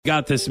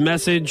Got this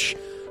message.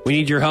 We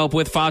need your help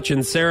with Foch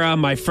and Sarah.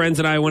 My friends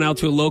and I went out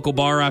to a local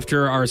bar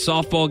after our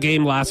softball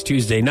game last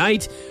Tuesday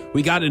night.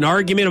 We got in an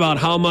argument about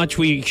how much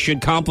we should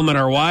compliment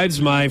our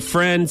wives. My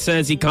friend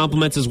says he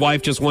compliments his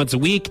wife just once a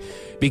week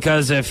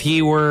because if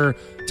he were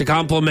to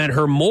compliment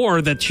her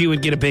more, that she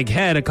would get a big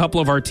head. A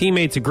couple of our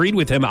teammates agreed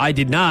with him. I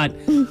did not.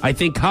 I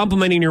think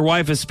complimenting your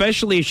wife,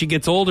 especially as she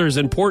gets older, is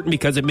important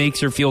because it makes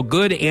her feel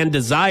good and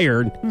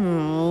desired.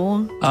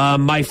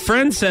 My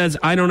friend says,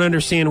 I don't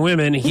understand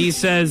women. He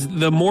says,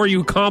 the more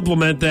you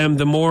compliment them,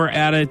 the more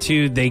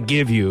attitude they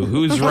give you.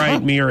 Who's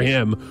right, me or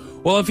him?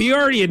 Well, if he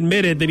already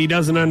admitted that he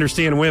doesn't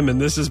understand women,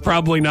 this is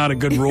probably not a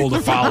good rule to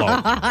follow.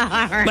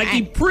 Right. Like,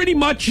 he pretty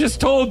much just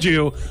told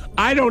you,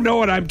 I don't know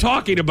what I'm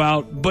talking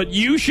about, but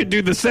you should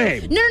do the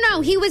same.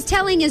 No. He was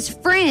telling his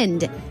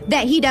friend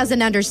that he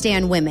doesn't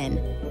understand women.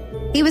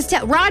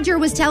 Roger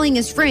was telling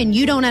his friend,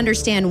 you don't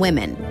understand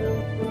women.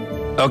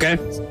 Okay.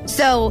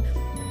 So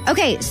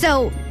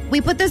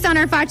we put this on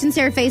our Foch and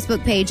Sarah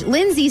Facebook page.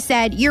 Lindsay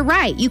said, you're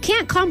right. You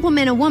can't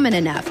compliment a woman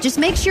enough. Just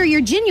make sure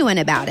you're genuine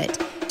about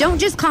it. Don't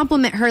just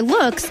compliment her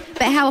looks,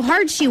 but how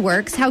hard she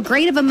works, how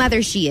great of a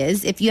mother she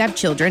is, if you have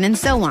children, and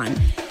so on.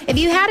 If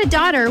you had a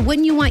daughter,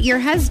 wouldn't you want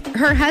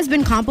her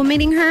husband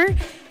complimenting her?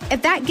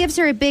 If that gives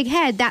her a big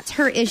head, that's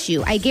her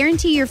issue. I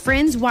guarantee your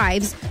friends'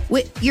 wives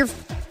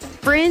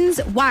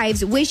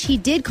wish he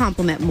did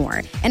compliment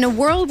more. In a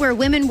world where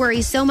women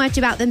worry so much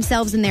about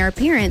themselves and their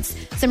appearance,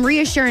 some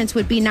reassurance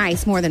would be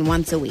nice more than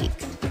once a week.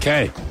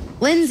 Okay.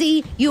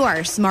 Lindsay, you are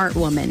a smart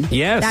woman.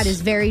 Yes. That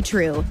is very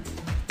true.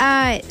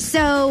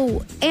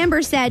 So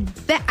Amber said,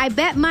 I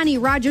bet money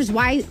Roger's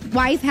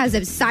wife has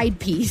a side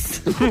piece.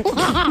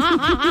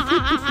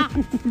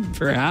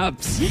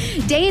 Perhaps.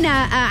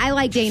 Dana, I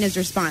like Dana's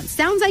response.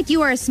 Sounds like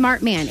you are a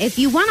smart man. If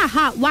you want a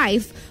hot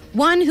wife,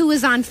 one who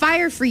is on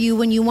fire for you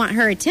when you want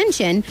her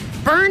attention,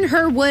 burn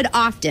her wood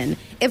often.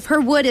 If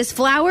her wood is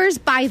flowers,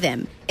 buy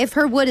them. If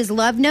her wood is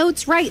love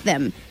notes, write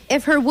them.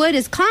 If her wood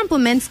is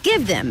compliments,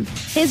 give them.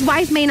 His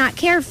wife may not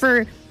care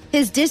for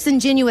his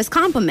disingenuous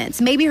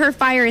compliments. Maybe her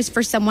fire is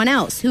for someone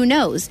else. Who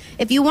knows?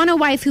 If you want a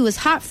wife who is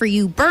hot for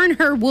you, burn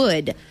her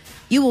wood.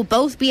 You will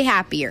both be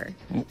happier.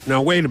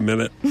 Now, wait a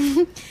minute.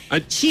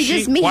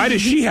 Why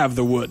does she have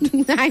the wood?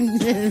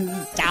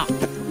 Stop.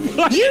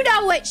 You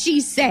know what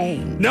she's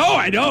saying. No,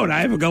 I don't.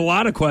 I have a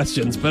lot of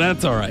questions, but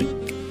that's all right.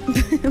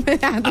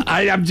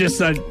 I'm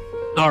just...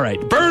 all right.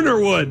 Burn her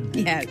wood.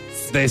 Yes.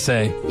 They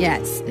say.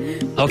 Yes.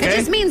 Okay. It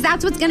just means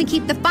that's what's going to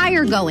keep the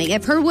fire going.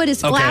 If her wood is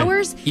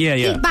flowers,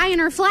 keep buying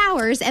her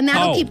flowers, and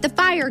that'll keep the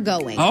fire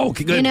going. Oh,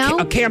 good. You know?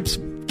 A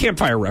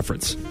campfire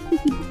reference.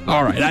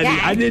 All right.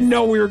 I didn't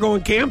know we were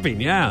going camping.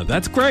 Yeah,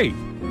 that's great.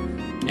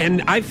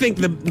 And I think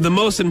the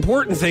most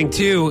important thing,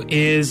 too,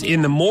 is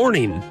in the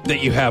morning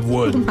that you have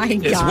wood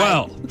as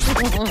well.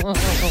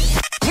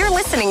 You're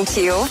listening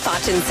to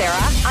Foch and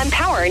Sarah on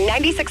Power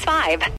 96.5.